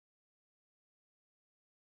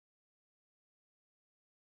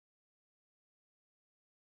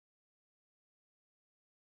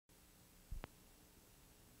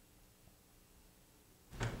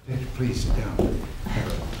please sit down.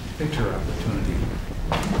 Have a picture opportunity.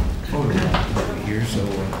 Photograph over here, so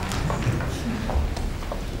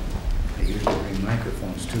they usually bring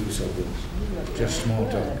microphones too, so we'll just small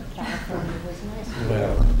talk.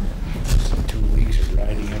 Well, 2 weeks of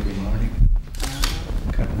riding every morning,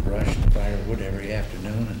 cutting brush and firewood every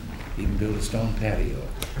afternoon, and even build a stone patio.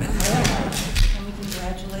 Can we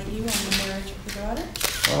congratulate you on the marriage with your daughter?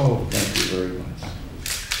 Oh, thank you very much.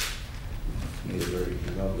 Made a very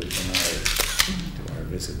lovely finale to our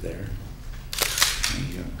visit there.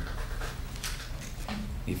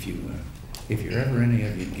 If you're ever any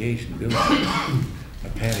of you engaged in building a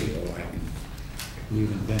patio,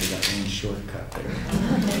 we've invented our own shortcut there.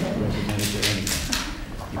 Recommend it to anyone.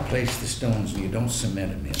 You place the stones and you don't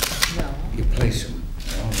cement them in. No. You place them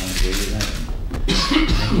all around where you want them.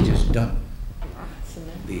 And you just dump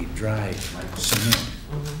the dry cement,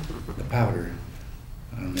 the powder,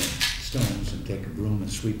 on the stones, and take a broom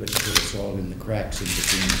and sweep it until it's all in the cracks in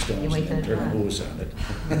between the stones, and then turn a hose on it.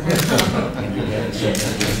 And you have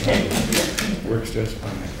it works just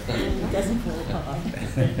fine. It doesn't fall apart.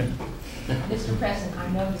 Mr. President, I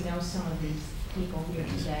know you know some of these people here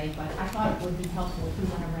today, but I thought it would be helpful if we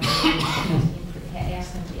went around and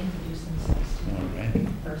ask them to introduce themselves. All right.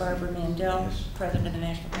 Barbara Mandel, Yes. President of the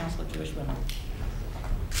National Council of Jewish Women.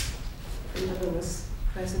 Rita Lewis,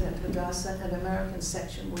 President of Hadassah and American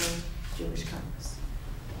Section World Jewish Congress.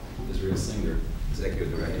 Israel Singer,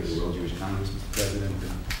 Executive Director of the World Jewish Congress. Mr. President,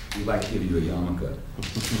 we'd like to give you a yarmulke.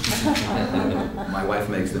 My wife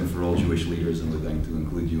makes them for all Jewish leaders, and we're going to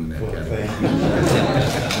include you in that category.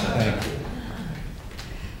 Thank you.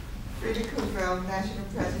 Frida Kuhfeld, National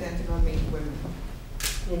President of Armenian Women.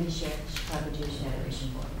 Linda Sher, Chicago Jewish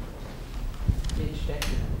Federation Board.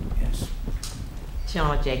 Yes.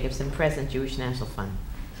 Charlotte Jacobson, President, Jewish National Fund.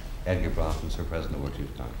 Edgar Bronfman, Sir President of World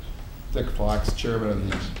Jewish Congress. Dick Fox,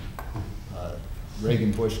 Chairman of the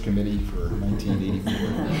Reagan Bush Committee for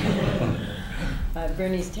 1984.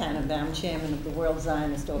 Bernice Tannenbaum, Chairman of the World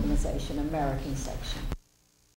Zionist Organization, American Section.